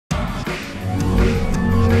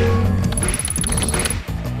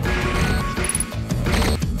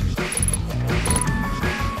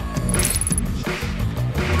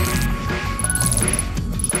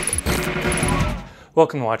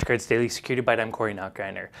Welcome to WatchGuard's Daily Security Byte. I'm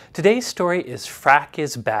Nachreiner. Today's story is Phrack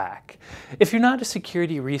is back. If you're not a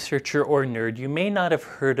security researcher or nerd, you may not have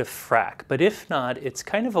heard of Phrack, but if not, it's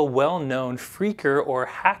kind of a well-known phreaker or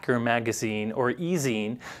hacker magazine or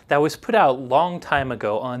e-zine that was put out long time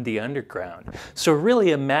ago on the underground. So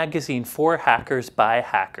really a magazine for hackers by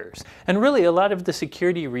hackers. And really a lot of the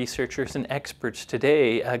security researchers and experts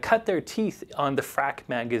today cut their teeth on the Phrack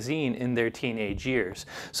magazine in their teenage years.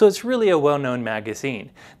 So it's really a well-known magazine.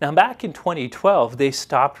 Now back in 2012 they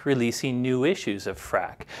stopped releasing new issues of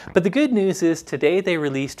Phrack. But the good news is today they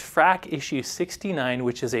released Phrack issue 69,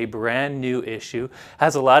 which is a brand new issue,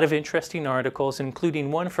 has a lot of interesting articles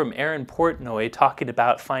including one from Aaron Portnoy talking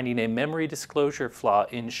about finding a memory disclosure flaw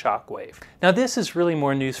in Shockwave. Now this is really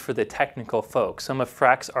more news for the technical folks. Some of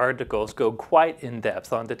Phrack's articles go quite in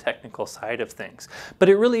depth on the technical side of things. But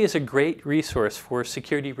it really is a great resource for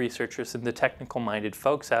security researchers and the technical minded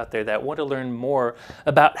folks out there that want to learn more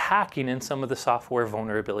about hacking and some of the software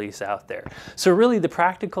vulnerabilities out there. So really the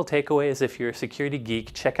practical takeaway is if you're a security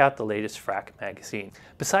geek, check out the latest Phrack magazine.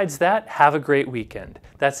 Besides that, have a great weekend.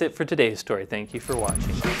 That's it for today's story. Thank you for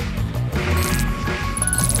watching.